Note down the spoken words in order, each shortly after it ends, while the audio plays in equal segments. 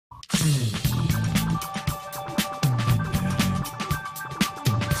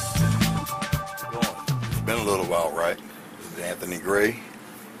been a little while, right? This is Anthony Gray.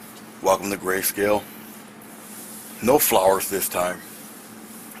 Welcome to Grayscale. No flowers this time.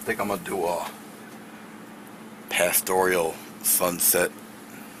 I think I'm gonna do a pastoral sunset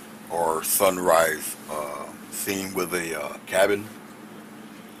or sunrise scene with a cabin.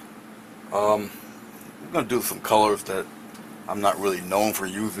 We're gonna do some colors that I'm not really known for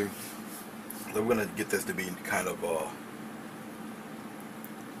using. So we're gonna get this to be kind of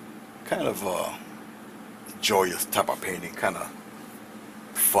joyous type of painting, kind of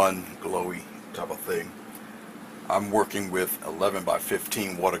fun, glowy type of thing. I'm working with 11 by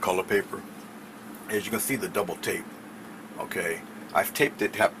 15 watercolor paper. As you can see, the double tape. Okay, I've taped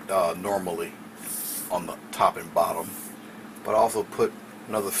it normally on the top and bottom, but I also put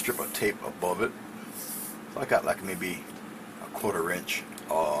another strip of tape above it. So I got like maybe a 1/4 inch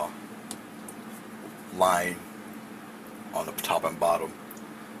line on the top and bottom.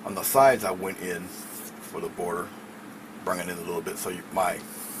 On the sides, I went in for the border, bring it in a little bit so my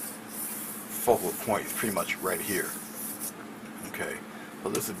focal point is pretty much right here. Okay, so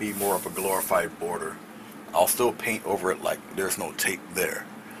this would be more of a glorified border. I'll still paint over it like there's no tape there.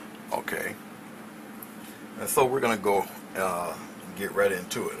 Okay, and so we're gonna go get right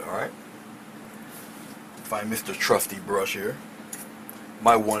into it. All right, find Mr. Trusty brush here,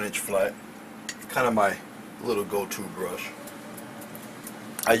 my 1-inch flat, kind of my little go-to brush.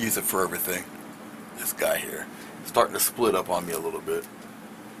 I use it for everything. This guy here, starting to split up on me a little bit.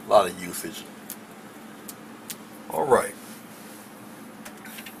 A lot of usage. Alright.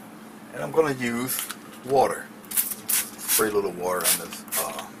 And I'm going to use water. Spray a little water on this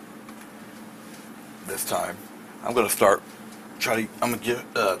this time. I'm going to start, try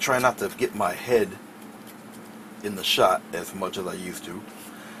not to get my head in the shot as much as I used to.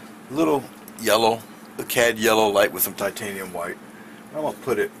 A little yellow, a cad yellow light with some titanium white. I'm going to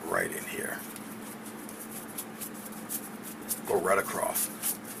put it right in here. Go right across.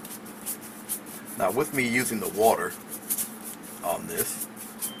 Now with me using the water on this,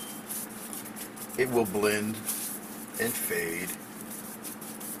 it will blend and fade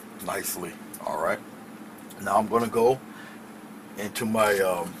nicely. Alright. Now I'm going to go into my, give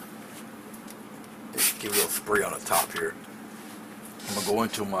a little spray on the top here. I'm going to go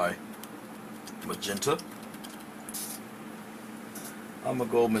into my magenta. I'm going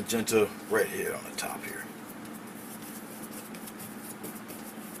to go magenta right here on the top here.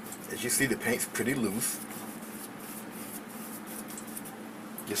 As you see, the paint's pretty loose.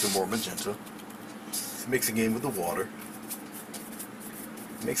 Get some more magenta. Just mixing in with the water.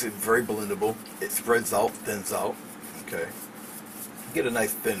 Makes it very blendable. It spreads out, thins out. Okay. Get a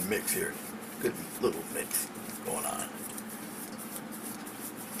nice thin mix here. Good little mix going on.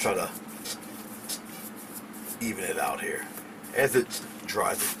 Try to even it out here. As it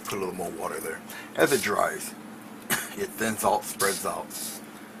dries, put a little more water there. As it dries, it thins out, spreads out.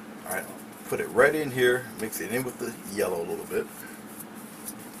 Alright, put it right in here, mix it in with the yellow a little bit.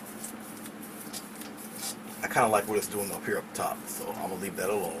 I kind of like what it's doing up here up top, so I'm going to leave that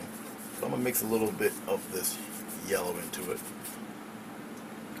alone. So I'm going to mix a little bit of this yellow into it.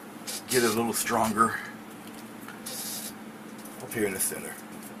 Get it a little stronger up here in the center.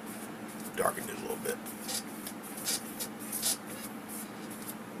 Darken it a little bit.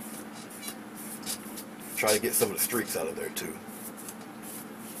 Try to get some of the streaks out of there too.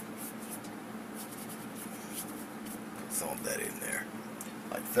 Put some of that in there.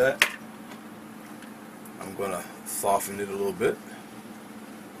 Like that. I'm going to soften it a little bit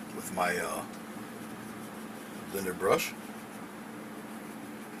with my blender brush.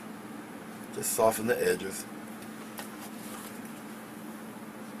 Just soften the edges.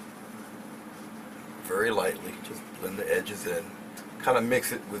 Very lightly. Just blend the edges in. Kind of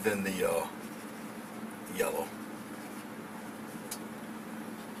mix it within the yellow.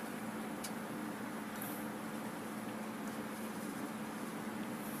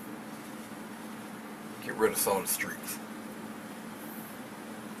 Get rid of some of the streaks.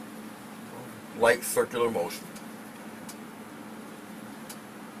 Light circular motion.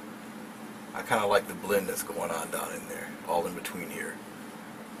 I kind of like the blend that's going on down in there, all in between here.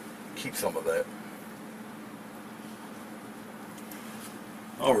 Keep some of that.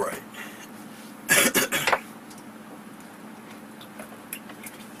 Alright.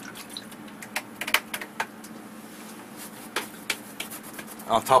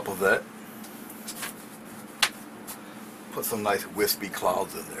 On top of that, put some nice wispy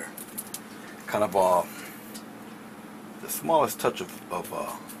clouds in there. Kind of the smallest touch of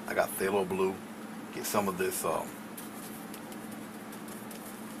I got phthalo blue. Get some of this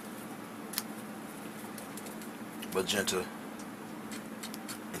magenta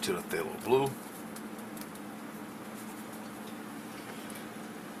into the phthalo blue.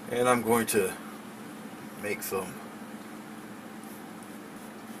 And I'm going to make some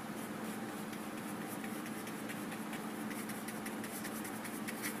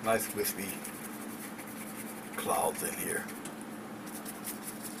nice wispy clouds in here.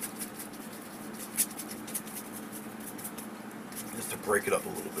 Just to break it up a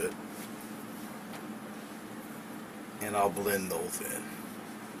little bit. And I'll blend those in.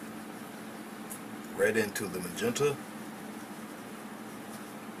 Red into the magenta.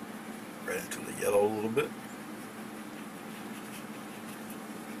 Red into the yellow a little bit.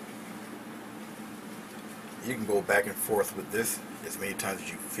 You can go back and forth with this as many times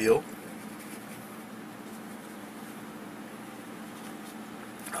as you feel.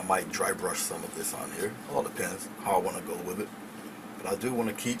 I might dry brush some of this on here. All depends how I want to go with it. But I do want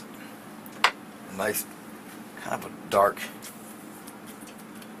to keep a nice kind of a dark.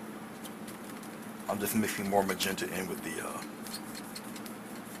 I'm just mixing more magenta in with the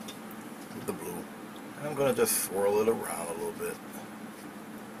blue. And I'm going to just swirl it around a little bit.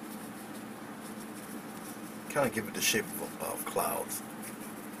 Kind of give it the shape of clouds.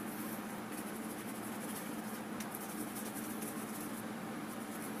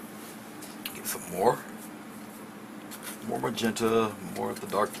 Get some more magenta, more of the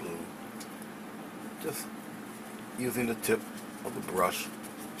dark blue. Just using the tip of the brush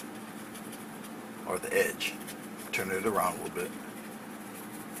or the edge, turn it around a little bit.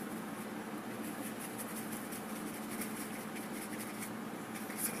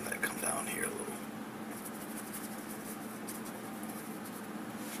 Some of that come down here a little.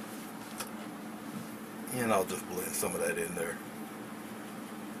 And I'll just blend some of that in there.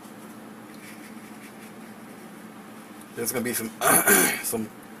 There's gonna be some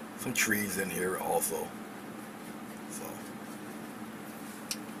some trees in here also. So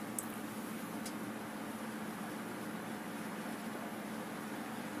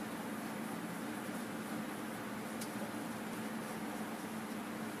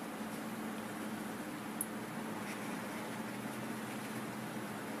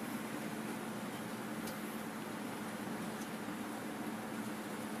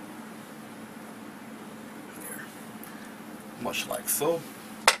much like so.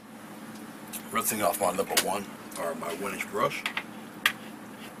 Rinsing off my number one, or my 1-inch brush.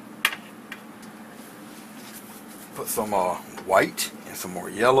 Put some white and some more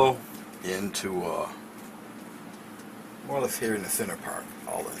yellow into more or less here in the center part,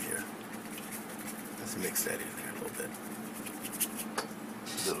 all in here. Let's mix that in there a little bit.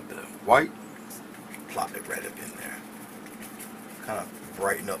 A little bit of white, plop it right up in there. Kind of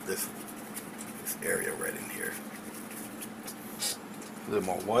brighten up this area right in here. A little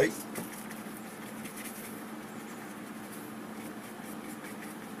more white.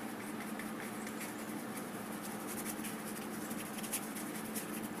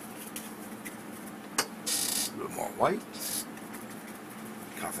 A little more white.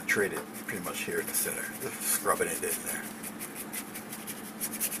 Concentrate it pretty much here in the center. Just scrubbing it in there.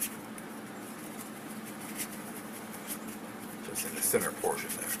 Just in the center portion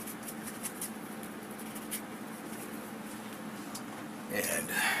there. And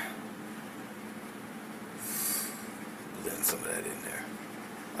blend some of that in there,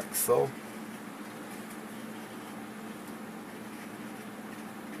 like so.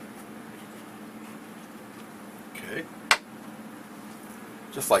 Okay,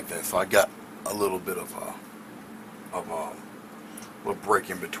 just like that. So I got a little bit of little break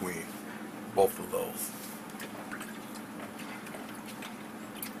in between both of those.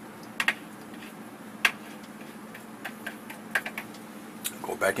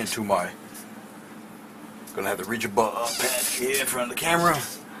 Go back into my, gonna have to reach a pad here in front of the camera.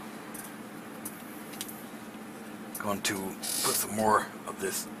 Going to put some more of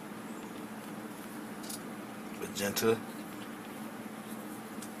this magenta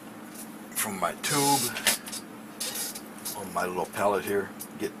from my tube on my little palette here.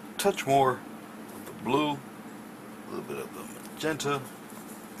 Get a touch more of the blue, a little bit of the magenta,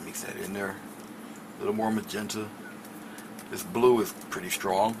 mix that in there, a little more magenta. This blue is pretty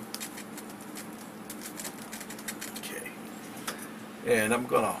strong. Okay. And I'm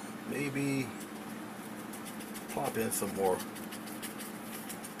gonna maybe plop in some more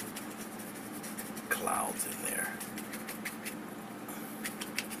clouds in there.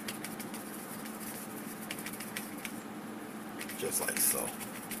 Just like so.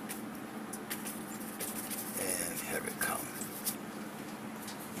 And have it come.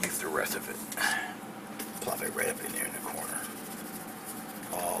 Use the rest of it. Plop it right up in there in the corner.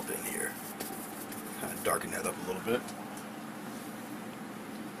 All up in here. Kind of darken that up a little bit.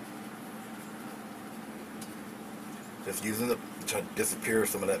 Just using the to disappear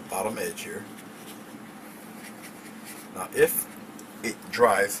some of that bottom edge here. Now if it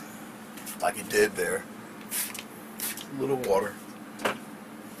dries like it did there, a little water, then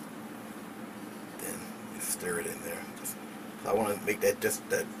you stir it in there. I want to make that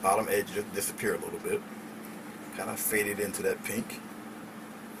bottom edge just disappear a little bit. Kind of fade it into that pink.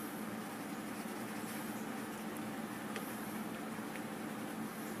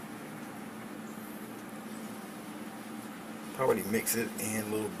 Probably mix it in a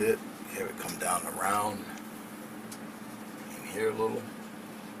little bit. Have it come down around in here a little.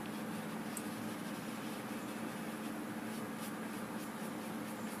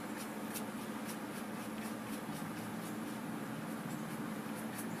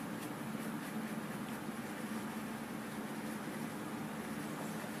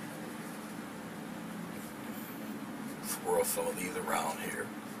 Swirl some of these around here.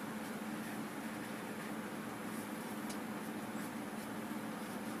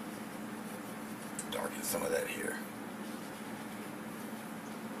 Darken some of that here.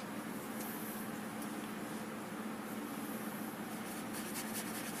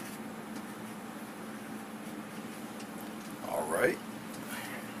 Alright.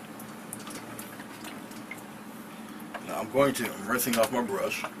 Now I'm rinsing off my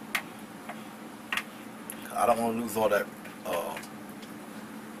brush. I don't want to lose all that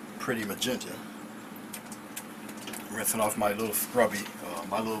pretty magenta. I'm rinsing off my little scrubby,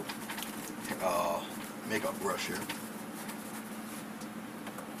 my little makeup brush here.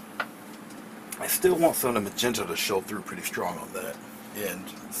 I still want some of the magenta to show through pretty strong on that end,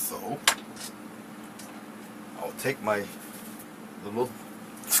 so I'll take my little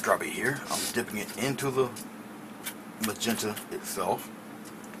scrubby here. I'm dipping it into the magenta itself,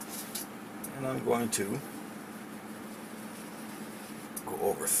 and I'm going to go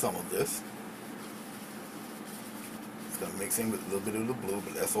over some of this. It's going to mix in with a little bit of the blue,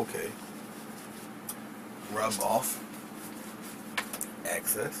 but that's okay. Rub off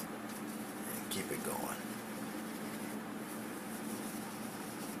excess and keep it going.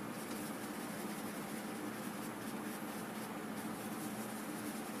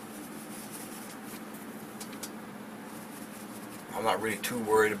 I'm not really too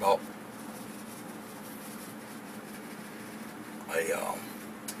worried about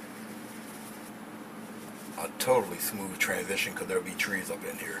a totally smooth transition, because there'll be trees up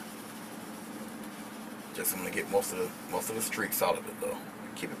in here. Just I'm gonna get most of the streaks out of it though.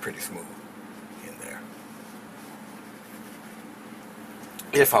 Keep it pretty smooth in there.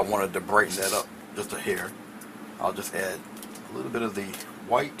 If I wanted to brighten that up just a hair, I'll just add a little bit of the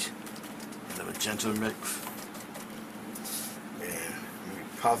white and the magenta mix, and maybe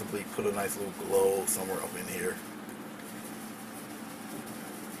possibly put a nice little glow somewhere up in here.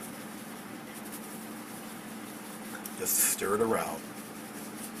 Just stir it around.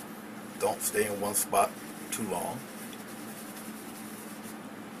 Don't stay in one spot too long.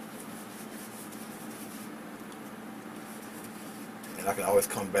 And I can always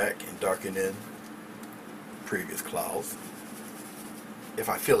come back and darken in previous clouds if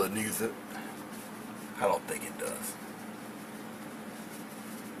I feel it needs it. I don't think it does.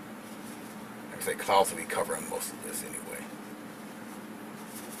 Like I say, clouds will be covering most of this anyway.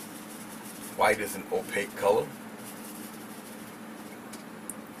 White is an opaque color.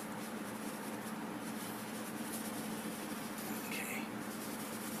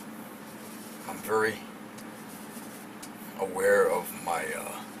 Very aware of my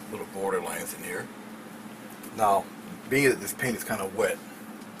little border lines in here. Now, being that this paint is kind of wet,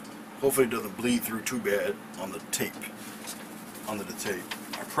 hopefully it doesn't bleed through too bad on the tape, under the tape.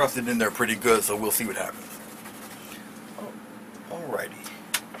 I pressed it in there pretty good, so we'll see what happens. Oh, alrighty.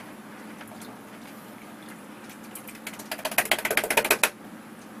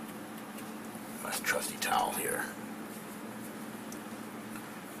 Nice trusty towel here.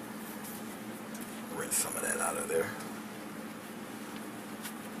 Rinse some of that out of there.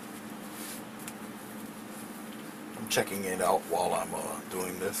 I'm checking it out while I'm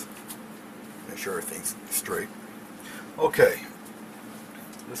doing this. Make sure everything's straight. Okay,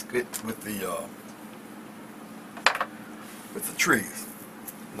 let's get with the trees.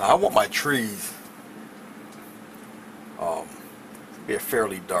 Now I want my trees to be a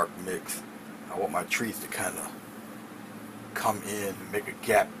fairly dark mix. I want my trees to kind of come in and make a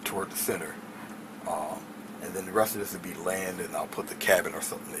gap toward the center. And then the rest of this would be land, and I'll put the cabin or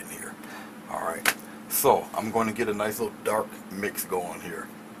something in here. Alright, so I'm going to get a nice little dark mix going here.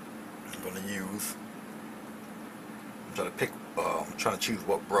 I'm going to use, I'm trying to choose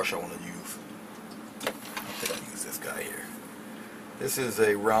what brush I want to use. I think I'll use this guy here. This is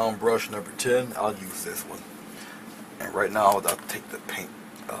a round brush number 10. I'll use this one. And right now, I'll take the paint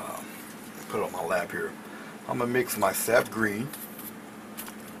and put it on my lap here. I'm going to mix my sap green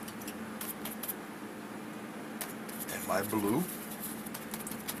and my blue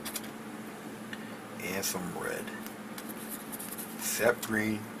and some red. Sap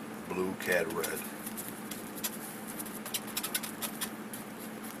green, blue, cad red.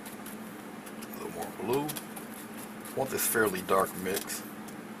 A little more blue. I want this fairly dark mix.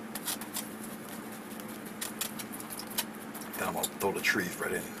 Then I'm going to throw the trees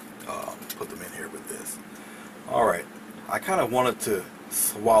right in, put them in here with this. Alright, I kind of wanted to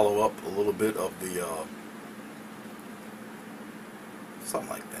swallow up a little bit of the, something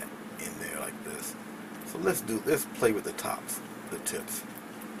like that in there like this. So let's play with the tops, the tips.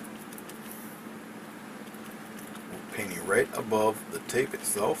 We're painting right above the tape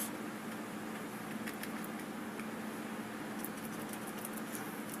itself.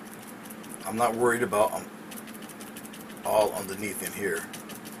 I'm not worried about all underneath in here.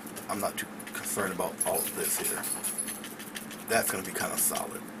 I'm not too concerned about all of this here. That's going to be kind of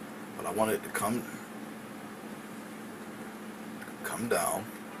solid. But I want it to come down.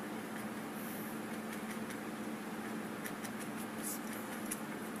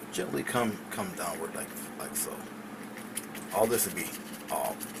 Gently come downward like so. All this would be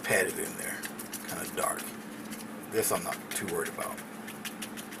all padded in there, kind of dark. This I'm not too worried about.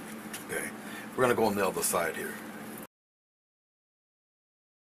 Okay, we're gonna go on the other side here.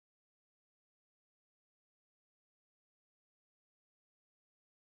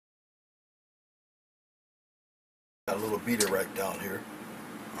 Got a little beater right down here.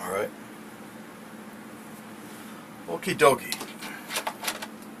 All right. Okie dokie.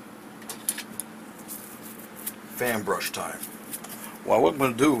 Fan brush time. Well, what I'm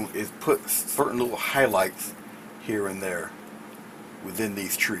going to do is put certain little highlights here and there within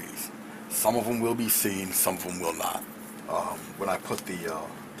these trees. Some of them will be seen, some of them will not. When I put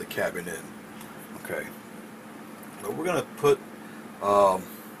the cabin in. Okay. But we're going to put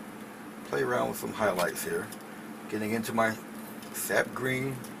play around with some highlights here. Getting into my sap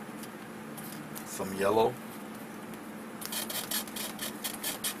green, some yellow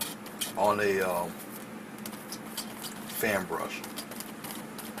on a fan brush.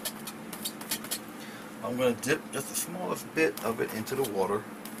 I'm going to dip just the smallest bit of it into the water,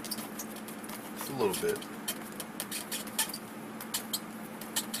 just a little bit,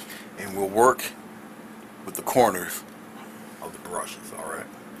 and we'll work with the corners of the brushes. Alright,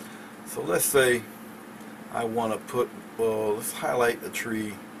 so let's say I want to put, well, let's highlight the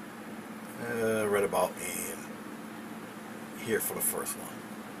tree right about in here for the first one.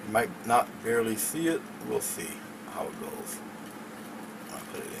 You might not barely see it. We'll see how it goes. I'll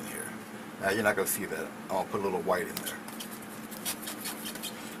put it in here. Now you're not going to see that. I'll put a little white in there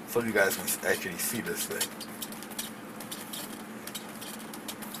so you guys can actually see this thing.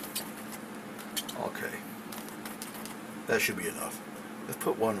 Okay, that should be enough. Let's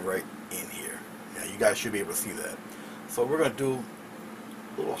put one right in here. Now you guys should be able to see that. So we're going to do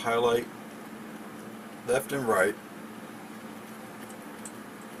a little highlight left and right.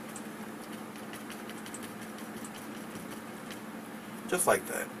 Just like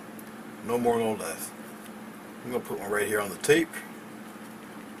that. No more, no less. I'm going to put one right here on the tape.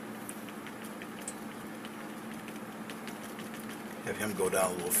 Have him go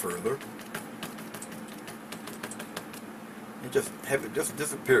down a little further. And just have it just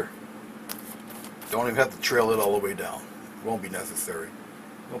disappear. Don't even have to trail it all the way down. It won't be necessary.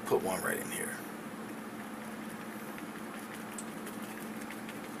 We'll put one right in here.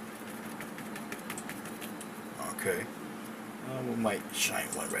 Okay. We might shine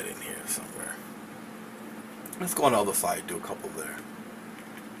one right in here somewhere. Let's go on the other side, do a couple there.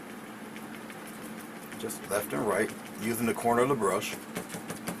 Just left and right, using the corner of the brush.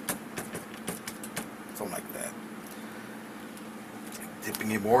 Something like that.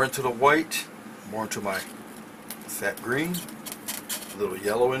 Dipping it more into the white, more into my sap green. A little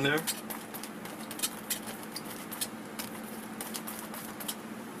yellow in there.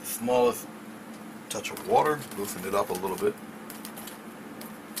 The smallest touch of water, loosen it up a little bit.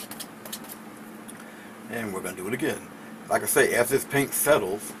 And we're going to do it again. Like I say, as this paint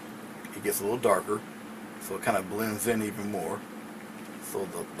settles, it gets a little darker, so it kind of blends in even more. So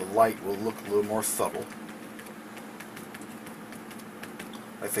the light will look a little more subtle.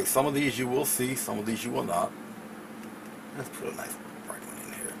 Like I say, some of these you will see, some of these you will not. Let's put a nice bright one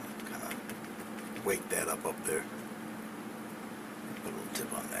in here. Kind of wake that up there. Put a little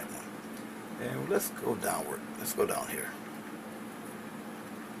tip on that one. And let's go downward. Let's go down here.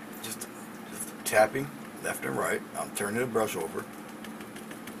 Just tapping left and right. I'm turning the brush over.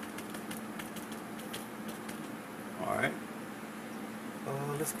 Alright.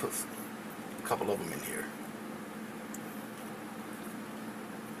 let's put a couple of them in here.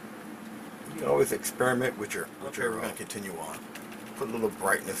 You can always experiment with your. Okay, we're going to continue on. Put a little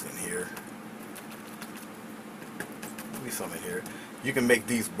brightness in here. Maybe some in here. You can make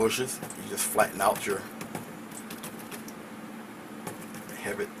these bushes. You just flatten out your.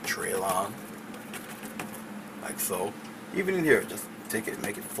 Have it trail on. Like so. Even in here, just take it and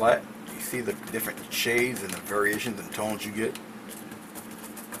make it flat. You see the different shades and the variations and tones you get.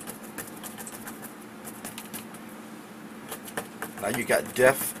 Now you got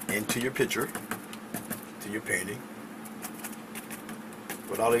depth into your picture, to your painting,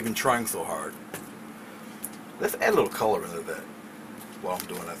 without even trying so hard. Let's add a little color into that while I'm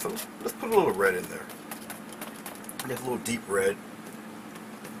doing that. So let's put a little red in there. Just a little deep red.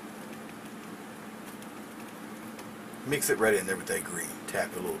 Mix it right in there with that green.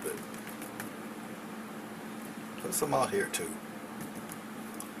 Tap it a little bit. Put some out here too.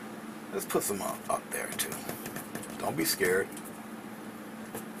 Let's put some out there too. Don't be scared.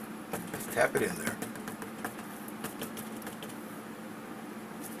 Just tap it in there.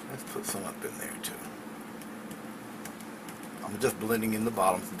 Let's put some up in there too. I'm just blending in the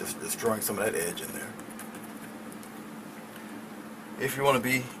bottom, just destroying some of that edge in there. If you want to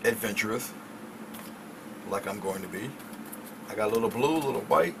be adventurous, like I'm going to be, I got a little blue, a little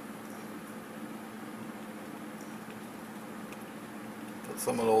white. Put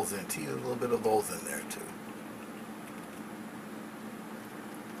some of those in, tease a little bit of those in there too.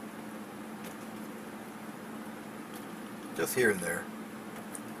 Just here and there.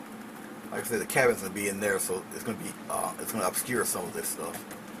 Like I said, the cabin's gonna be in there, so it's gonna be it's gonna obscure some of this stuff.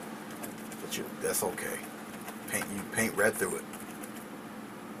 But that's okay. You paint right through it.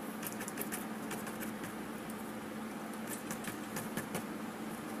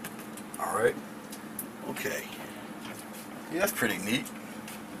 All right. Okay. Yeah, that's pretty neat.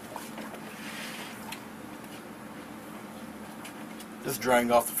 Just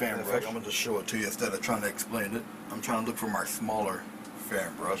drying off the fan brush. I'm gonna just show it to you instead of trying to explain it. I'm trying to look for my smaller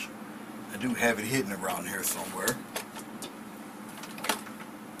fan brush. I do have it hidden around here somewhere.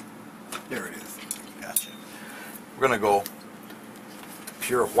 There it is. Gotcha. We're gonna go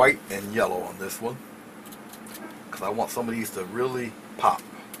pure white and yellow on this one, because I want some of these to really pop.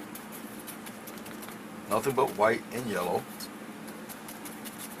 Nothing but white and yellow.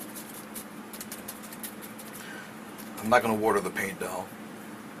 I'm not going to water the paint down.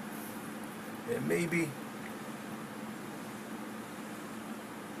 And maybe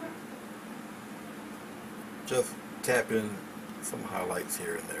just tap in some highlights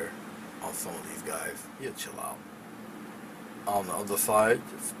here and there on some of these guys. You'll chill out. On the other side,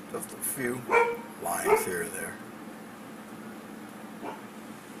 just a few lines here and there.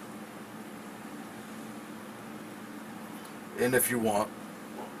 And if you want,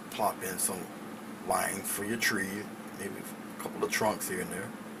 plop in some lines for your tree, maybe a couple of trunks here and there.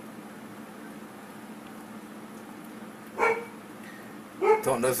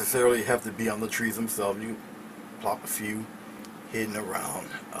 Don't necessarily have to be on the trees themselves. You plop a few hidden around,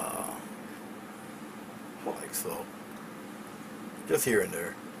 like so. Just here and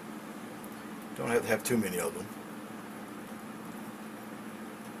there. Don't have to have too many of them.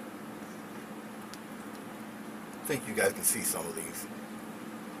 I think you guys can see some of these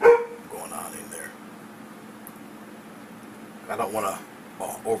going on in there. I don't want to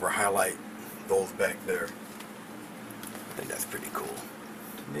over highlight those back there. I think that's pretty cool.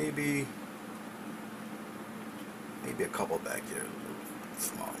 Maybe a couple back there,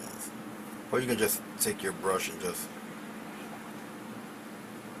 small ones. Or you can just take your brush and just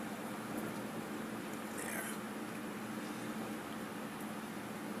there,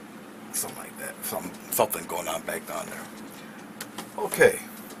 something like that. Something going on back down there. Okay,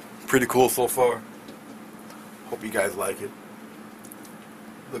 pretty cool so far. Hope you guys like it.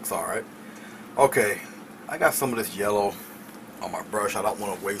 Looks alright. Okay, I got some of this yellow on my brush. I don't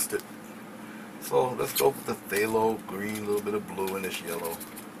want to waste it. So let's go with the phthalo green, a little bit of blue in this yellow.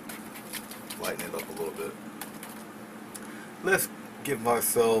 Lighten it up a little bit. Let's give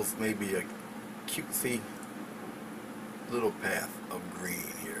ourselves maybe a cutesy little path of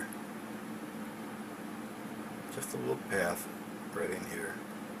green here. Just a little path right in here.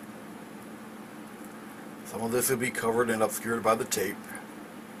 Some of this will be covered and obscured by the tape.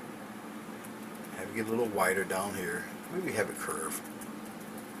 Have it get a little wider down here. Maybe have it curve.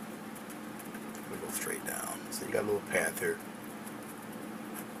 We go straight down. So you got a little path here.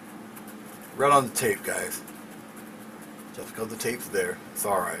 Right on the tape, guys. Just because the tape's there, it's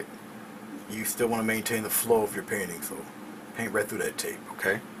alright. You still want to maintain the flow of your painting, so paint right through that tape,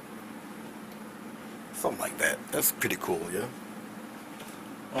 okay? Something like that. That's pretty cool, yeah?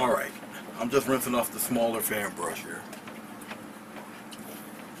 Alright, I'm just rinsing off the smaller fan brush here.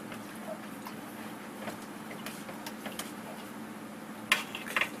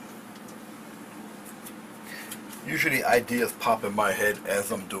 Usually ideas pop in my head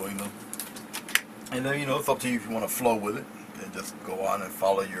as I'm doing them. And then, you know, it's up to you if you want to flow with it and just go on and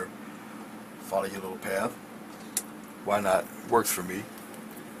follow your little path. Why not? Works for me.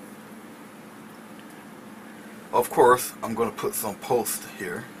 Of course, I'm going to put some post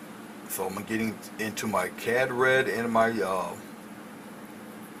here. So I'm getting into my Cad Red and my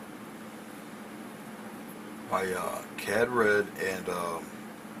Cad Red and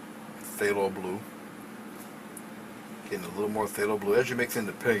Phthalo Blue. Getting a little more Phthalo Blue. As you mix in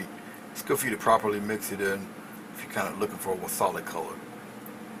the paint, it's good for you to properly mix it in if you're kind of looking for a solid color.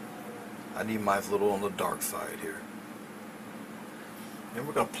 I need mine a little on the dark side here. And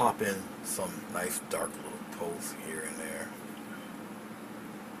we're going to plop in some nice dark little posts here and there.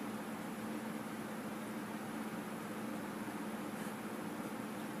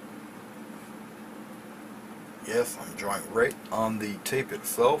 Yes, I'm drawing right on the tape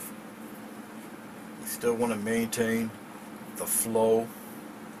itself. You still want to maintain the flow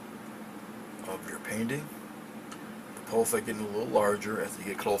of your painting. The posts are getting a little larger as you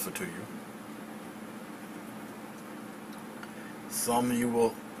get closer to you. Some you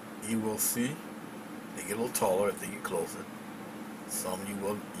will see they get a little taller as they get closer. Some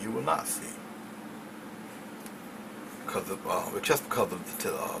you will not see because of just because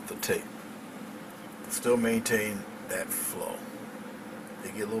of the tape. Still maintain that flow.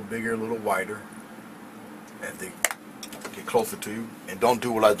 They get a little bigger, a little wider as they get closer to you. And don't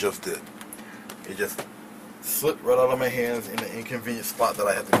do what I just did. It just slipped right out of my hands in an inconvenient spot that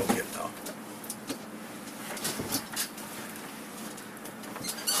I have to go get now.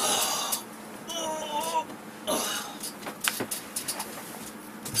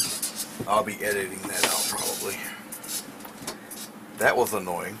 I'll be editing that out probably. That was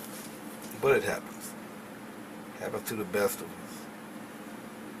annoying, but it happens. Happens to the best of us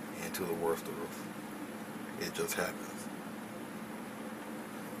and to the worst of us. It just happens.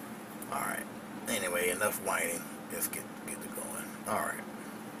 Alright. Anyway, enough whining. Let's get to going. Alright.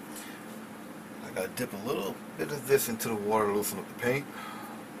 I gotta dip a little bit of this into the water to loosen up the paint.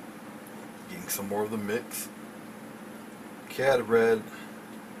 Getting some more of the mix. Cad Red.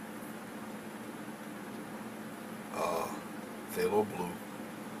 Phthalo Blue.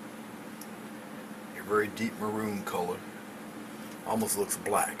 A very deep maroon color. Almost looks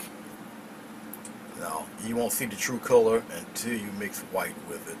black. Now, you won't see the true color until you mix white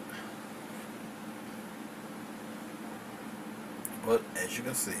with it. But as you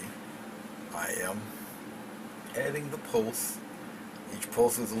can see, I am adding the posts. Each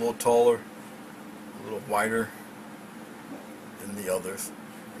post is a little taller, a little wider than the others.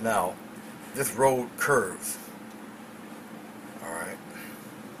 Now, this road curves. Alright.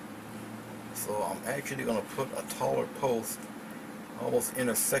 So I'm actually going to put a taller post almost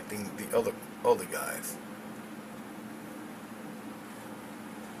intersecting the other guys.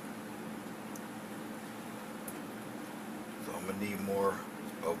 So I'm going to need more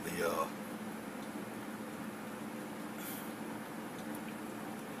of the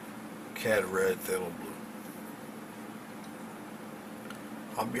Cad Red, Phthalo Blue.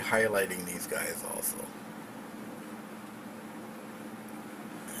 I'll be highlighting these guys also.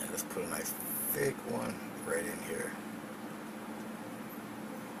 And let's put a nice thick one right in here.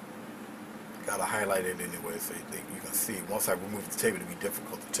 Gotta highlight it anyway so you can see. Once I remove the tape, it'll be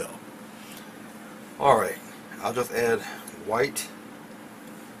difficult to tell. Alright, I'll just add white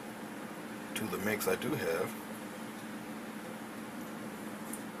to the mix I do have.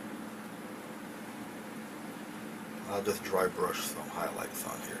 I'll just dry brush some highlights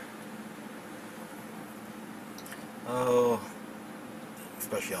on here. Oh,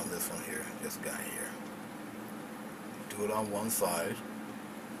 especially on this one here, this guy here. Do it on one side.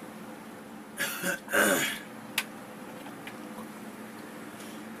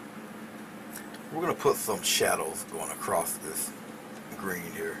 We're going to put some shadows going across this green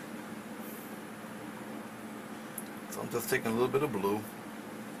here. So I'm just taking a little bit of blue,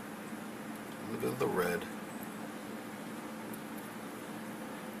 a little bit of the red,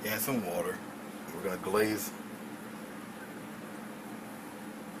 and some water. We're going to glaze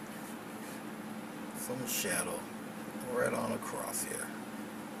some shadow right on across here.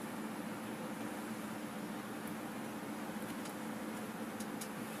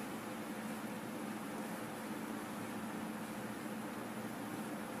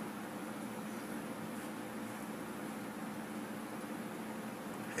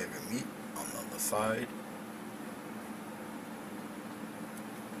 Heavy meat on the other side.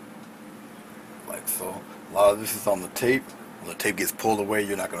 Alright, so a lot of this is on the tape. When the tape gets pulled away,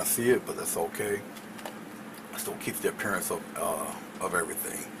 you're not going to see it, but that's okay. It still keeps the appearance of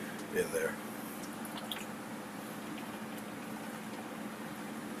everything in there.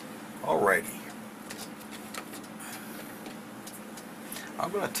 Alrighty.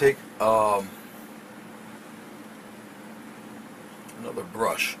 I'm going to take another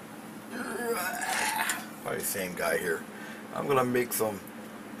brush. Probably the same guy here. I'm going to make some,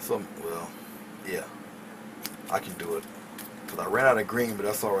 well, yeah, I can do it. Because I ran out of green, but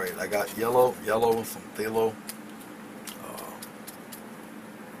that's alright. I got yellow, some phthalo,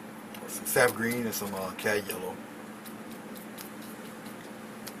 some sap green, and some cad yellow.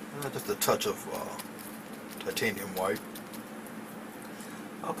 Just a touch of titanium white.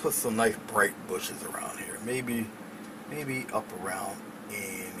 I'll put some nice bright bushes around here. Maybe up around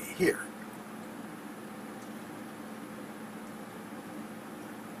in here.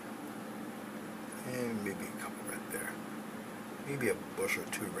 And maybe a couple right there. Maybe a bush or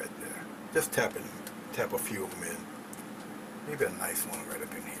two right there. Just tap a few of them in. Maybe a nice one right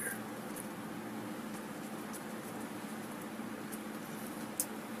up in here.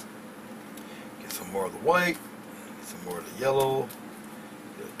 Get some more of the white, get some more of the yellow,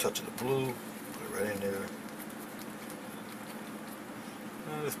 get a touch of the blue, put it right in there.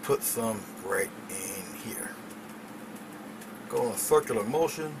 And just put some right in here. Go in a circular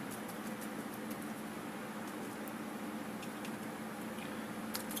motion.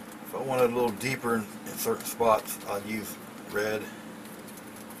 If I want it a little deeper in certain spots, I'll use red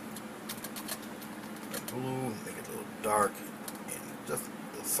and blue, make it a little dark in just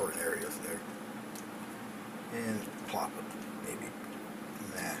certain areas there. And plop it. Maybe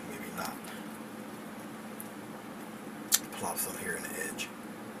not. Plop some here in the edge.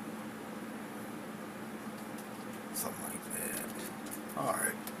 Something like that.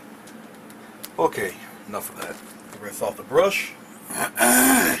 Alright. Okay, enough of that. Rinse off the brush.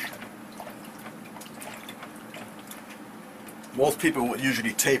 Most people would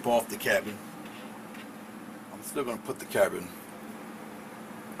usually tape off the cabin. I'm still going to put the cabin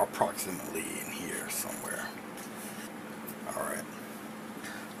approximately in here somewhere. Alright.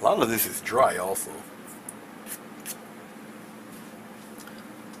 A lot of this is dry also.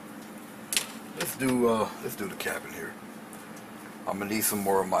 Let's do the cabin here. I'm going to need some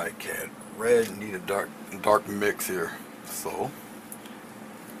more of my cad red. Need a dark mix here. So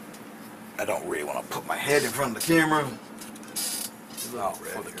I don't really want to put my head in front of the camera. Now,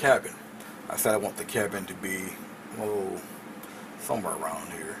 for the cabin, I said I want the cabin to be, somewhere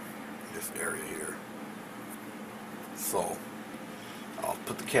around here, this area here. So, I'll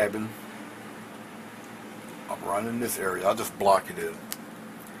put the cabin up around in this area. I'll just block it in,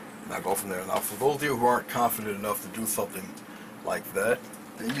 and I'll go from there. Now, for those of you who aren't confident enough to do something like that,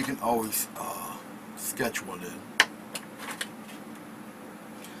 then you can always sketch one in.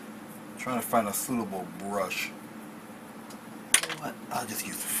 I'm trying to find a suitable brush. I'll just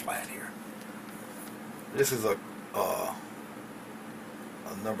use the flat here. This is a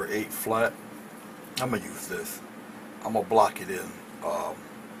number 8 flat. I'm gonna use this. I'm gonna block it in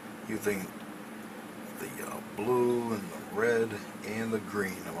using the blue and the red and the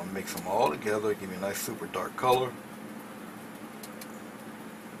green. I'm gonna mix them all together, give me a nice super dark color,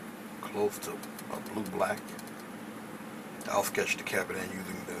 close to a blue black. I'll sketch the cabin in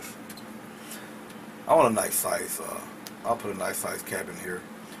using this. I want a nice size. I'll put a nice size cabin here.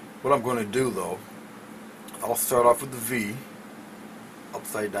 What I'm going to do though, I'll start off with the V,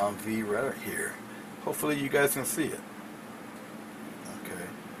 upside down V right here. Hopefully you guys can see it. Okay.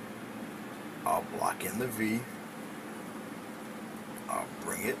 I'll block in the V. I'll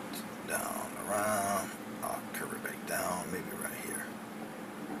bring it down around. I'll curve it back down, maybe right here.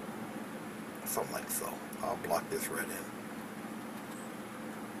 Something like so. I'll block this right in.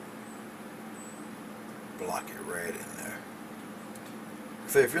 Block it right in there.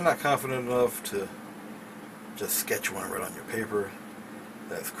 So if you're not confident enough to just sketch one right on your paper,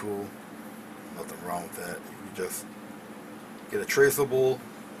 that's cool. Nothing wrong with that. You just get a traceable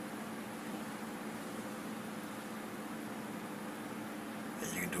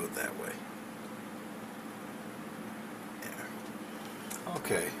and you can do it that way. Yeah.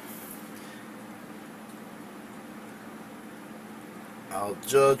 Okay. I'll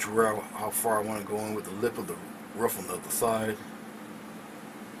judge how far I want to go in with the lip of the roof on the other side.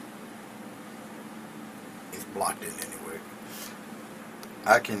 It's blocked in anyway.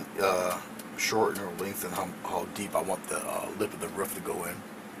 I can shorten or lengthen how deep I want the lip of the roof to go in.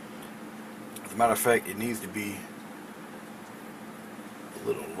 As a matter of fact, it needs to be a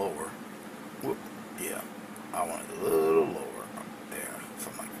little lower. Whoop, yeah, I want it a little lower. There,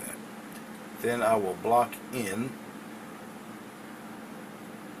 something like that. Then I will block in.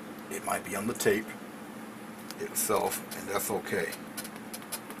 It might be on the tape itself, and that's okay.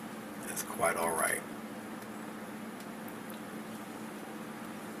 That's quite alright.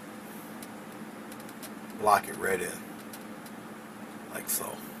 Block it right in, like so.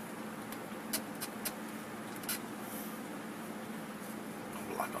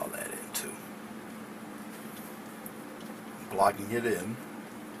 I'll block all that in too. Blocking it in.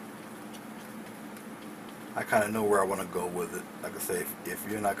 I kind of know where I want to go with it. Like I say, if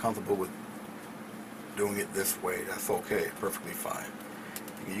you're not comfortable with doing it this way, that's okay, perfectly fine.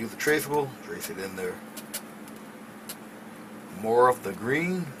 You can use a traceable, trace it in there. More of the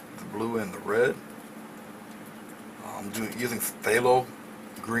green, the blue, and the red. I'm using phthalo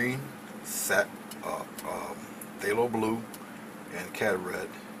green, phthalo blue, and cad red,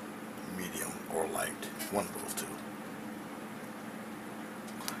 medium or light. One of those two.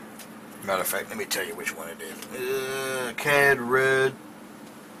 Matter of fact, let me tell you which one it is. Cad red,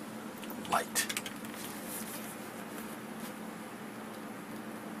 light.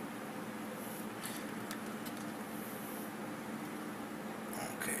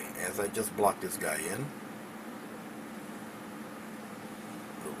 Okay, as I just block this guy in,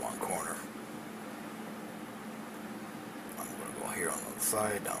 the one corner, I'm going to go here on the other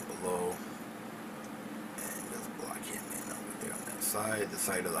side, down below, and just block him in over there on that side, the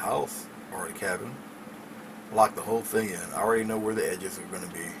side of the house or the cabin. Block the whole thing in. I already know where the edges are going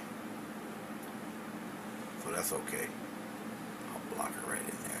to be, so that's okay. I'll block it right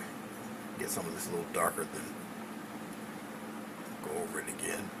in there. Get some of this a little darker, then go over it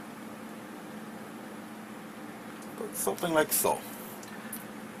again. Put something like so.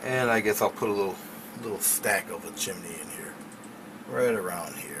 And I guess I'll put a little stack of a chimney in here, right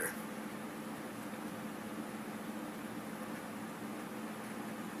around here.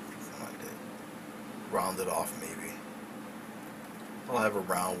 Round it off maybe. I'll have a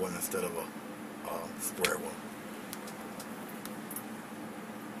round one instead of a square one.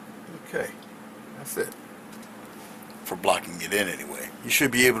 Okay, that's it. For blocking it in anyway. You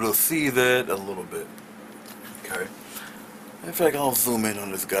should be able to see that a little bit. Okay. In fact, I'll zoom in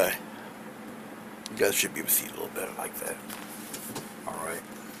on this guy. You guys should be able to see it a little better like that. Alright.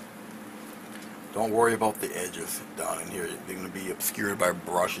 Don't worry about the edges down in here. They're going to be obscured by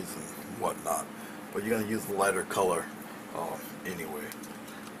brushes and whatnot. But you're going to use the lighter color anyway.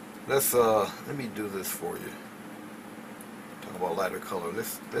 Let me do this for you. Talk about lighter color.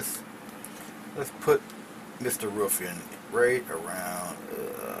 Let's put Mr. Roof in right around in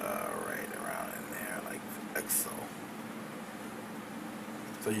there, like so.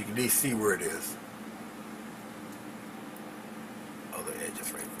 So you can at least see where it is. Other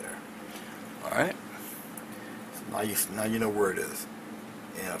edges right there. All right. So now you know where it is,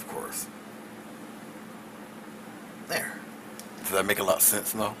 and of course. There. Does that make a lot of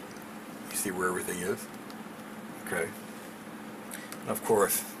sense now? You see where everything is? Okay. And of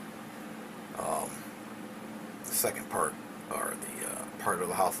course, the second part, or the part of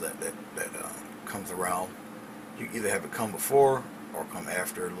the house that comes around, you either have it come before or come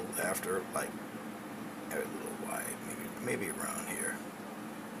after, a little after, like a little wide, maybe around here,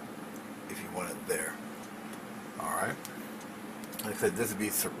 if you want it there. Alright. Like I said, this would be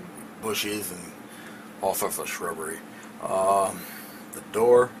some bushes and all sorts of shrubbery. The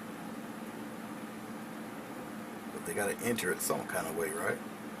door, but they got to enter it some kind of way, right?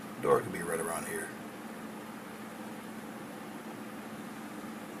 The door could be right around here.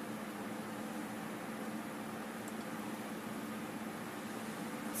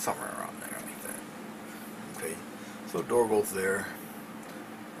 Somewhere around there, like that. Okay, so door goes there.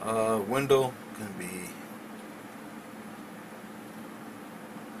 Window can be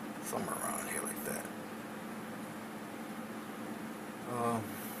somewhere around here like that.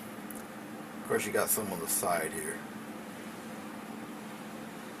 Of course, you got some on the side here.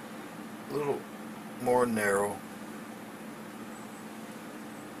 A little more narrow.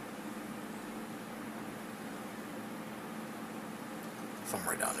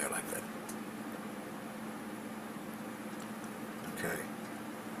 Somewhere down there like that. Okay.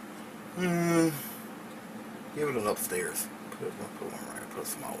 Give it an upstairs. Put one right. Put a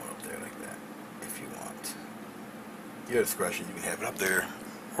small one up there like that, if you want. Your discretion. You can have it up there,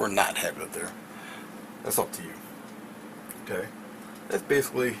 or not have it up there. That's up to you. Okay. That's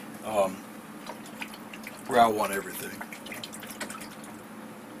basically where I want everything.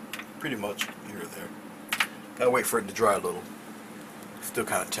 Pretty much here or there. Gotta wait for it to dry a little. Still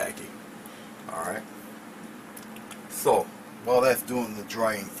kind of tacky. Alright. So, while that's doing the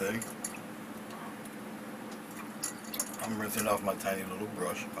drying thing, I'm I'm rinsing off my tiny little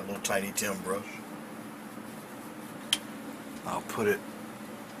brush, my little tiny Tim brush. I'll put it,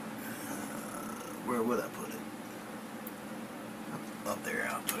 where would I put it? Up there,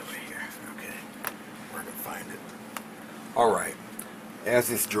 I'll put it right here. Okay, where I can find it. Alright,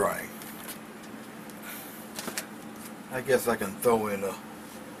 as it's drying, I guess I can throw in a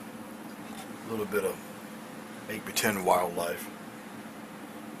little bit of make pretend wildlife.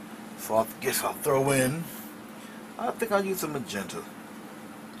 So I guess I'll throw in, I think I'll use some magenta.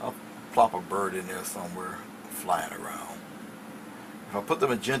 I'll plop a bird in there somewhere flying around. If I put the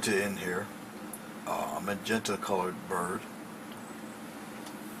magenta in here, a magenta colored bird,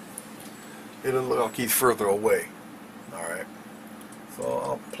 it'll look like he's further away. Alright, so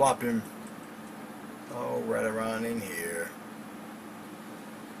I'll plop him right around in here.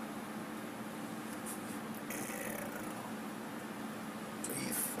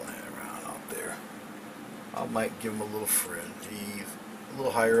 I might give him a little friend. He's a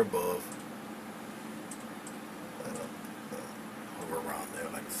little higher above. Over around there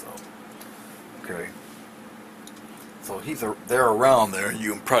like so. Okay. So they're around there.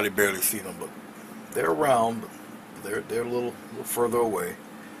 You can probably barely see them, but they're around. But they're a little further away.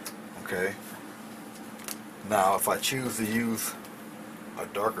 Okay. Now, if I choose to use a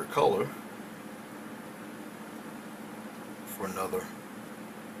darker color for another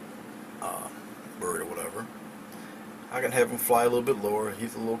bird or whatever, I can have him fly a little bit lower.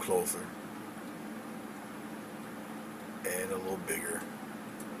 He's a little closer and a little bigger.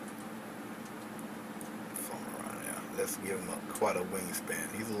 Somewhere around there. Let's give him quite a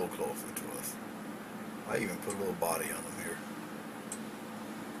wingspan. He's a little closer to us. I even put a little body on him here.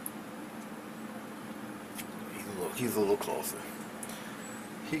 He's a little closer.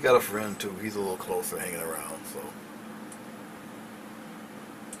 He got a friend too. He's a little closer, hanging around. So.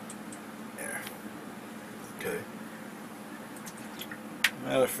 Okay.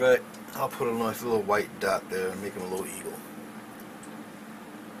 Matter of fact, I'll put a nice little white dot there and make him a little eagle.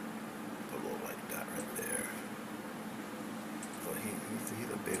 Put a little white dot right there. So he's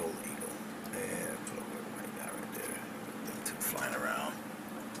a big old eagle. And put a little white dot right there. Them two flying around.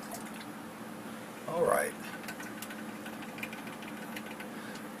 Alright.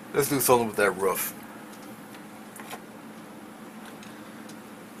 Let's do something with that roof.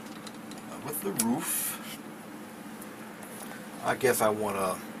 With the roof, I guess I want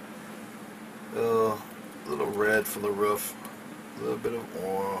a little red for the roof, a little bit of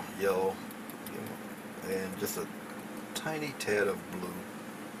orange, yellow, and just a tiny tad of blue.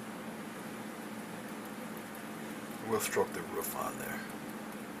 We'll stroke the roof on there.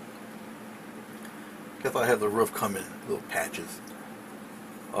 Guess I have the roof come in little patches.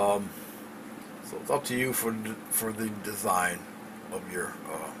 So it's up to you for the design of your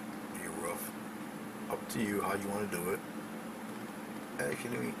roof. Up to you how you want to do it.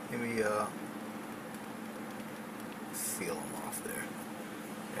 Actually, let me seal them off there,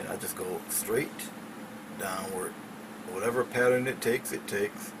 and I just go straight downward. Whatever pattern it takes, it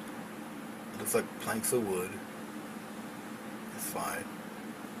takes. It looks like planks of wood. It's fine.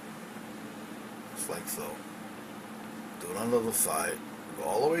 Just like so. Do it on the other side. Go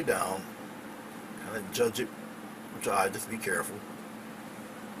all the way down. Kind of judge it with your eye. Just be careful.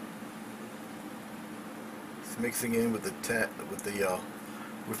 It's mixing in with the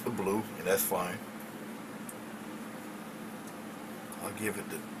blue, and that's fine. I'll give it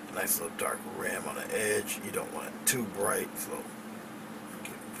the nice little dark rim on the edge. You don't want it too bright, so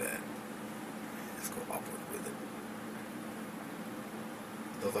give it that. Just go upward with it.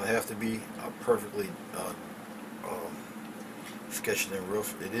 Doesn't have to be a perfectly sketched in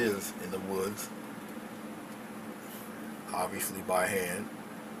roof. It is in the woods, obviously by hand,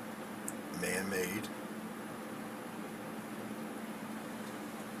 man-made.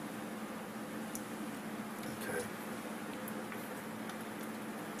 Okay.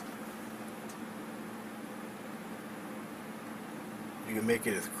 You can make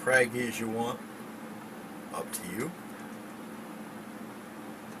it as craggy as you want. Up to you.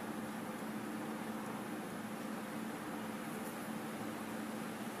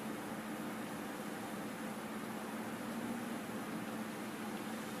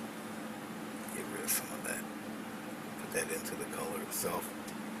 Get rid of some of that. Put that into the color itself.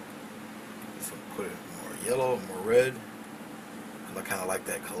 So put it more yellow, more red. Because I kind of like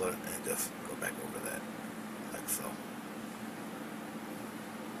that color, and just go back over that, like so.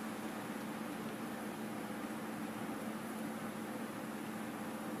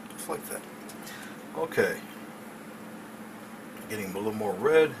 Just like that. Okay. Getting a little more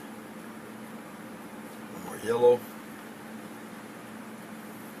red, a little more yellow.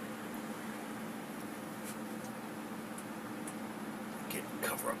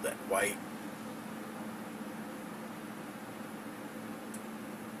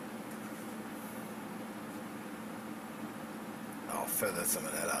 feather some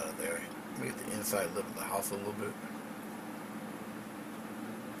of that out of there. Make the inside look of the house a little bit.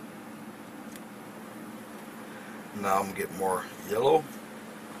 Now I'm gonna get more yellow.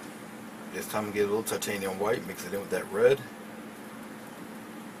 This time I'm gonna get a little titanium white, mix it in with that red.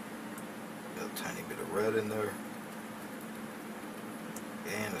 Got a tiny bit of red in there.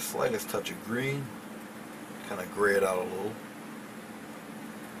 And the slightest touch of green. Kind of gray it out a little.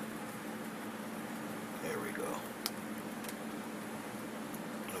 There we go. A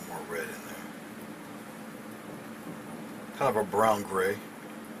little more red in there. Kind of a brown gray.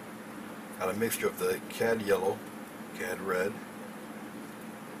 Got a mixture of the cad yellow, cad red,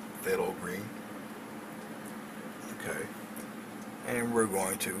 phthalo green. Okay. And we're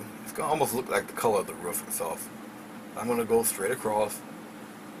going to, it's going to almost look like the color of the roof itself. I'm going to go straight across,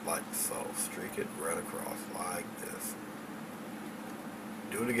 like so. Streak it right across, like this.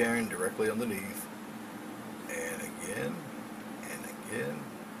 Do it again, directly underneath. And again, and again.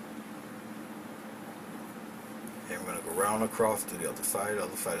 And we're going to go round across to the other side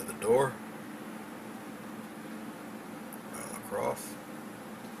of the door. Round across.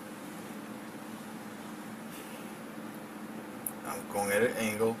 I'm going at an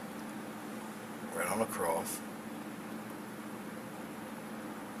angle, right on across.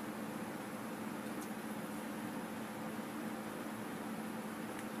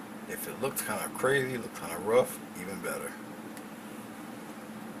 If it looks kind of crazy, looks kind of rough, even better.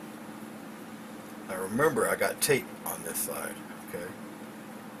 Now remember, I got tape on this side, okay?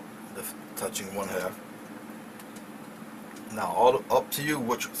 Just touching one half. Now, all up to you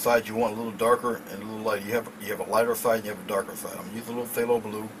which side you want, a little darker and a little lighter. You have a lighter side and you have a darker side. I'm using a little phthalo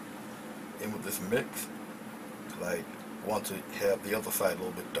blue in with this mix because I want to have the other side a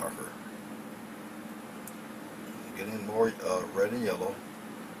little bit darker. Getting more red and yellow.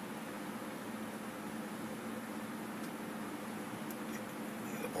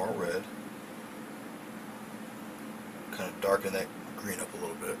 More red. Kind of darken that green up a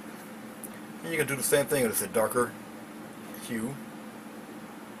little bit. And you can do the same thing with a darker hue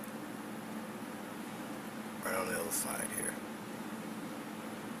right on the other side here.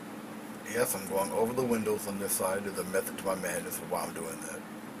 Yes, I'm going over the windows on this side. There's a method to my madness of why I'm doing that.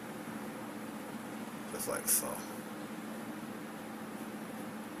 Just like so.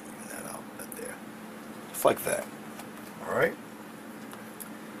 Even that out right there. Just like that. Alright?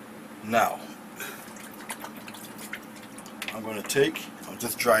 Now, I'm going to take, I'll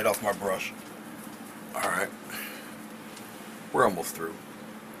just dry it off my brush. Alright. We're almost through.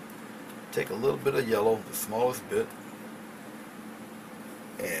 Take a little bit of yellow, the smallest bit,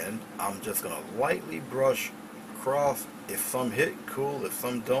 and I'm just going to lightly brush across. If some hit, cool. If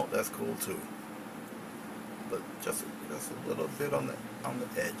some don't, that's cool too. But just a little bit on the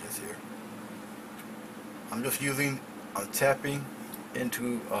edges here. I'm tapping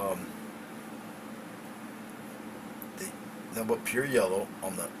into the number pure yellow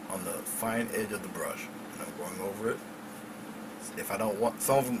on the fine edge of the brush. And I'm going over it. If I don't want,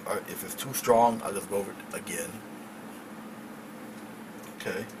 some of them are, if it's too strong, I'll just go over it again.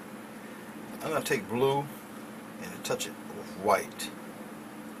 Okay. I'm going to take blue and touch it with white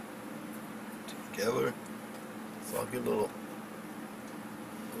together. So I'll get a little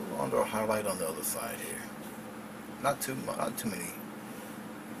under highlight on the other side here. Not too many.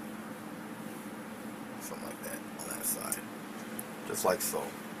 Something like that on that side. Just like so.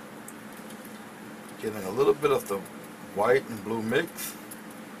 Getting a little bit of the white and blue mix,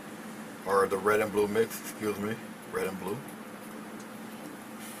 or the red and blue mix, excuse me, red and blue.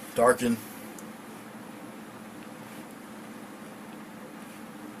 Darken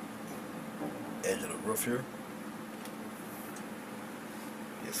edge of the roof here.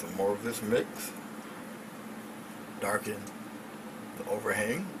 Get some more of this mix. Darken the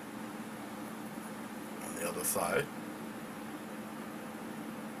overhang on the other side.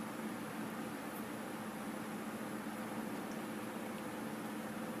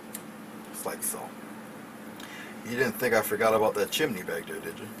 Just like so. You didn't think I forgot about that chimney back there,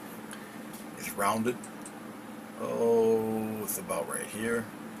 did you? It's rounded. Oh, it's about right here.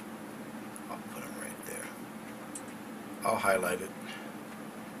 I'll put them right there. I'll highlight it.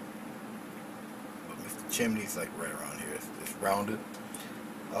 But the chimney's like right around here. It's rounded.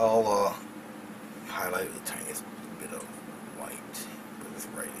 I'll highlight the tiniest bit of white. Put this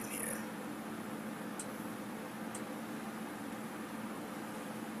right in here.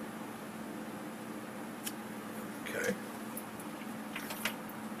 Okay.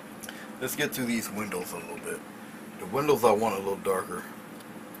 Let's get to these windows a little bit. The windows I want a little darker.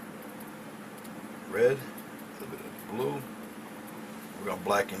 Red, a little bit of blue. We're going to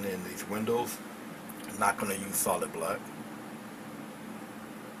blacken in these windows. I'm not going to use solid black.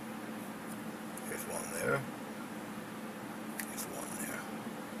 one there. There's one there.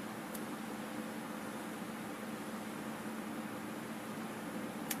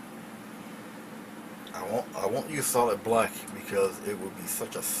 I won't use solid black because it would be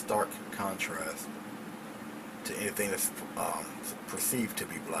such a stark contrast to anything that's perceived to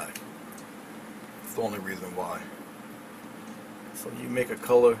be black. It's the only reason why. So you make a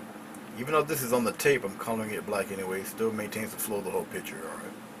color, even though this is on the tape, I'm coloring it black anyway. Still maintains the flow of the whole picture. All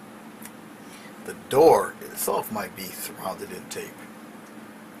right. The door itself might be surrounded in tape.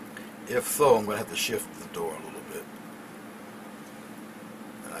 If so, I'm going to have to shift the door a little bit.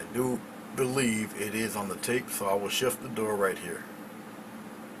 And I do believe it is on the tape, so I will shift the door right here.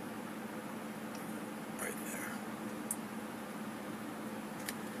 Right there.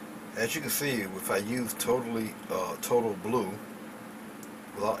 As you can see, if I use total blue,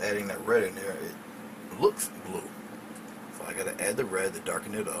 without adding that red in there, it looks blue. So I got to add the red to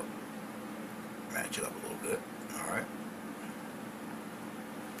darken it up. Match it up a little bit. Alright.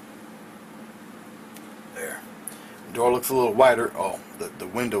 There. The door looks a little wider. Oh, the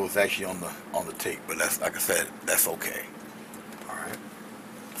window is actually on the tape, but that's, like I said, that's okay. Alright.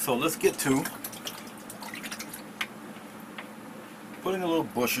 So let's get to putting a little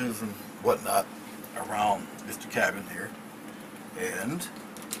bushes and whatnot around Mr. Cabin here. And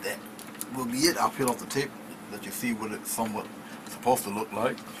that will be it. I'll peel off the tape, let you see what it's somewhat supposed to look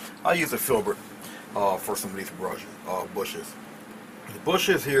like. I'll use a filbert for some of these bushes. The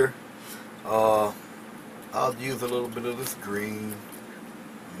bushes here, I'll use a little bit of this green,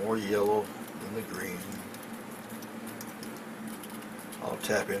 more yellow than the green. I'll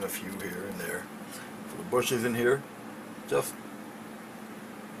tap in a few here and there. For the bushes in here, just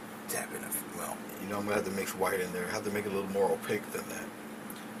tap in a few. Well, you know, I'm going to have to mix white in there. I have to make it a little more opaque than that.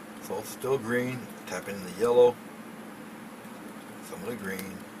 So still green, tap in the yellow, some of the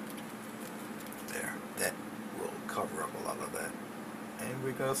green. There, that will cover up a lot of that. And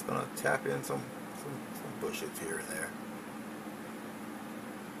we're just going to tap in some bushes here and there.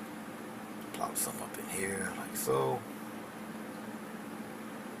 Plop some up in here, like so.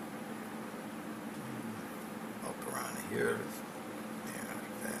 Up around here, there,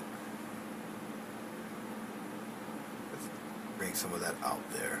 like that. Let's bring some of that out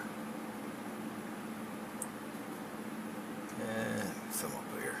there. And some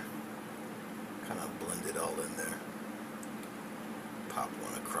up here. Kind of blend it all in there. Pop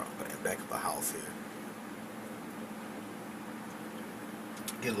one across back of the house here.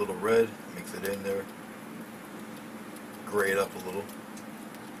 Get a little red, mix it in there. Gray it up a little.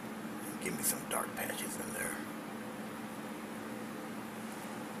 Give me some dark patches in there.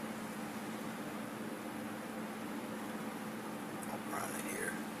 Up around in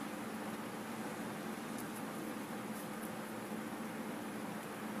here.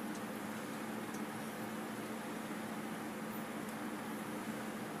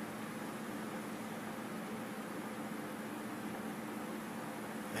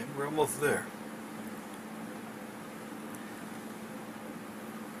 And we're almost there.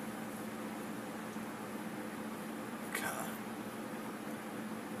 Kind of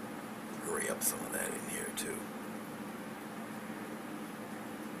gray up some of that in here too.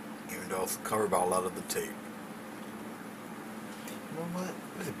 Even though it's covered by a lot of the tape. You know what?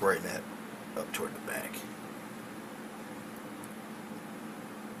 Let's brighten that up toward the back.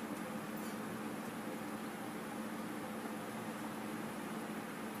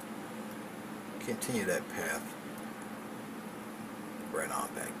 Continue that path right on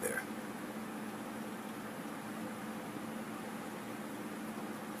back there.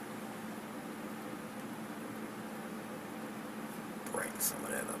 Brighten some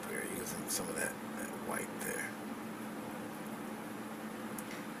of that up here, using some of that white there.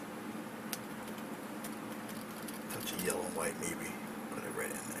 Touch of yellow and white maybe. Put it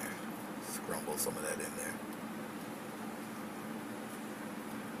right in there. Scrumble some of that in there.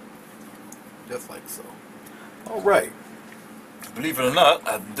 Just like so. Alright. Believe it or not,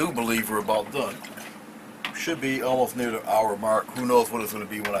 I do believe we're about done. Should be almost near the hour mark. Who knows what it's going to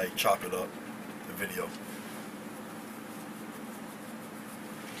be when I chop it up, the video.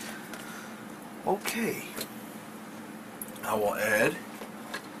 Okay. I will add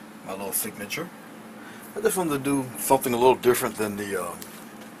my little signature. I just wanted to do something a little different than the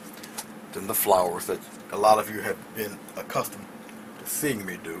flowers that a lot of you have been accustomed to seeing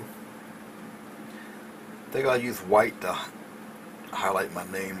me do. I think I'll use white to highlight my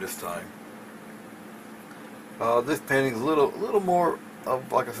name this time. This painting is a little more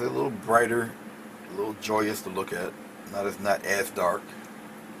of, like I said, a little brighter, a little joyous to look at. Not as dark.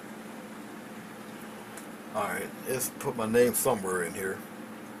 All right, let's put my name somewhere in here.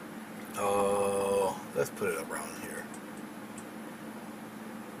 Let's put it around here.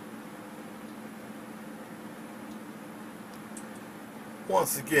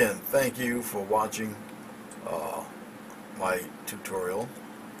 Once again, thank you for watching my tutorial.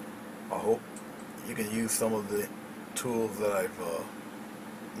 I hope you can use some of the tools that I've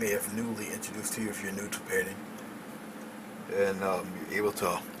may have newly introduced to you if you're new to painting, and you're able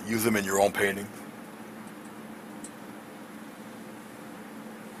to use them in your own painting.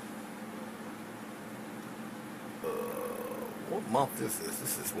 What month is this?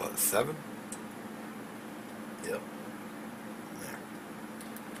 This is what, 7? Yep.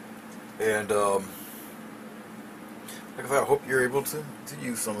 There. And like I said, I hope you're able to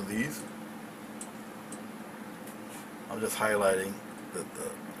use some of these. I'm just highlighting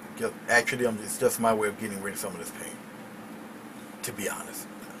actually it's just my way of getting rid of some of this paint, to be honest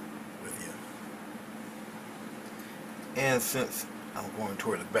with you. And since I'm going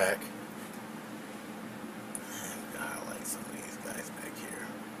toward the back, I'm gonna highlight some of these guys back here.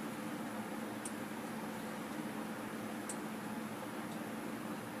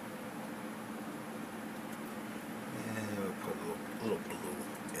 And we'll put a little blue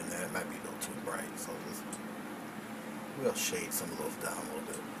in there. It might be a little too bright, so we'll shade some of those down a little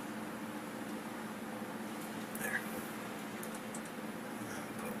bit. There.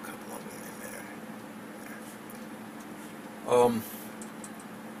 Put a couple of them in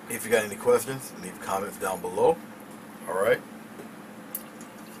there. If you got any questions, leave comments down below. Alright.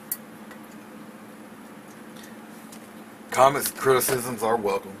 Comments, criticisms are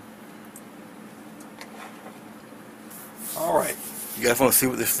welcome. Alright. You guys want to see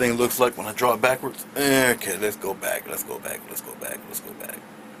what this thing looks like when I draw it backwards? Okay, let's go back. Let's go back. Let's go back. Let's go back.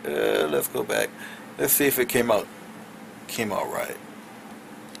 Let's go back. Let's see if it came out right.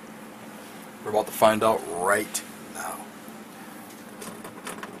 We're about to find out right now.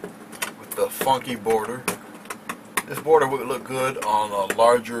 With the funky border. This border would look good on a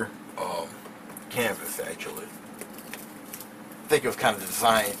larger canvas, actually. I think it was kind of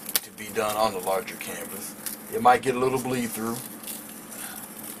designed to be done on the larger canvas. It might get a little bleed through.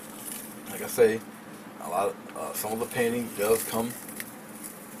 Like I say, a lot of some of the painting does come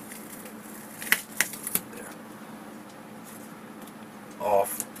there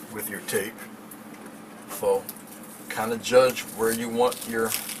off with your tape. So kind of judge where you want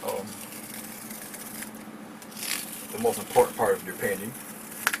your the most important part of your painting.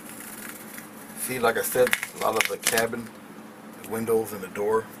 See, like I said, a lot of the cabin, the windows and the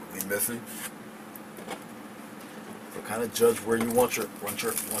door will be missing. So kind of judge where you want your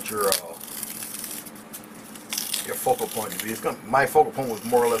focal point to be. My focal point was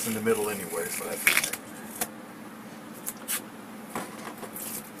more or less in the middle anyway, so that's okay.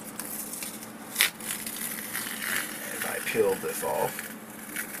 As I peel this off,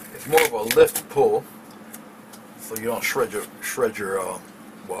 it's more of a lift pull, so you don't shred your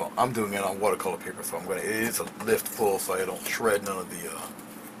well, I'm doing it on watercolor paper, so it is a lift pull, so I don't shred none of the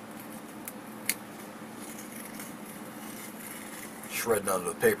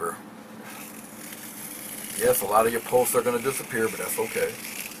paper. Yes, a lot of your posts are going to disappear, but that's okay.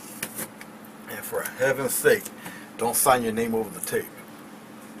 And for heaven's sake, don't sign your name over the tape.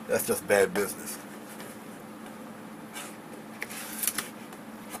 That's just bad business.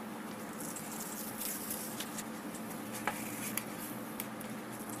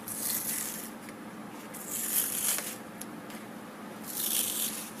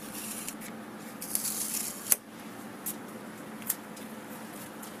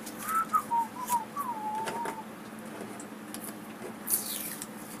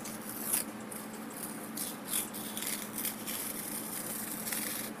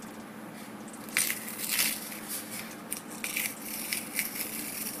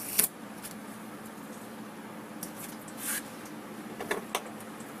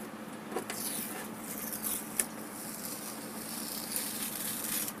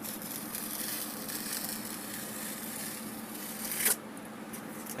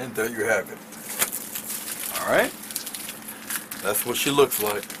 And there you have it. Alright? That's what she looks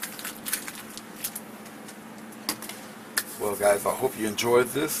like. Well guys, I hope you enjoyed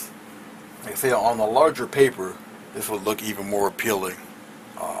this. Like I say, on a larger paper, this would look even more appealing.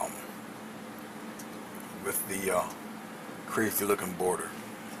 With the crazy looking border.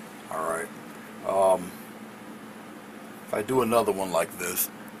 Alright. If I do another one like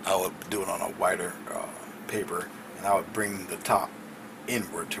this, I would do it on a wider paper, and I would bring the top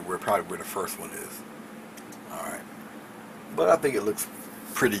inward to probably where the first one is. Alright. But I think it looks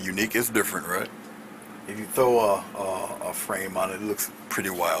pretty unique. It's different, right? If you throw a frame on it, it looks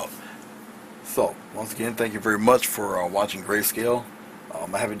pretty wild. So, once again, thank you very much for watching Grayscale.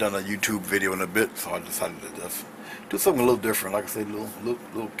 I haven't done a YouTube video in a bit, so I decided to just do something a little different. Like I said,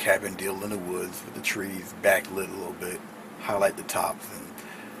 little cabin deal in the woods with the trees backlit a little bit, highlight the tops and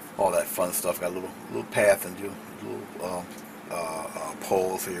all that fun stuff. Got a little path and little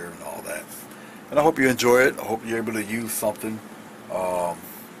poles here and all that. And I hope you enjoy it. I hope you're able to use something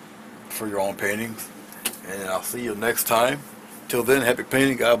for your own paintings. And I'll see you next time. Till then, happy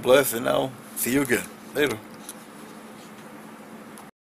painting. God bless, and I'll see you again later.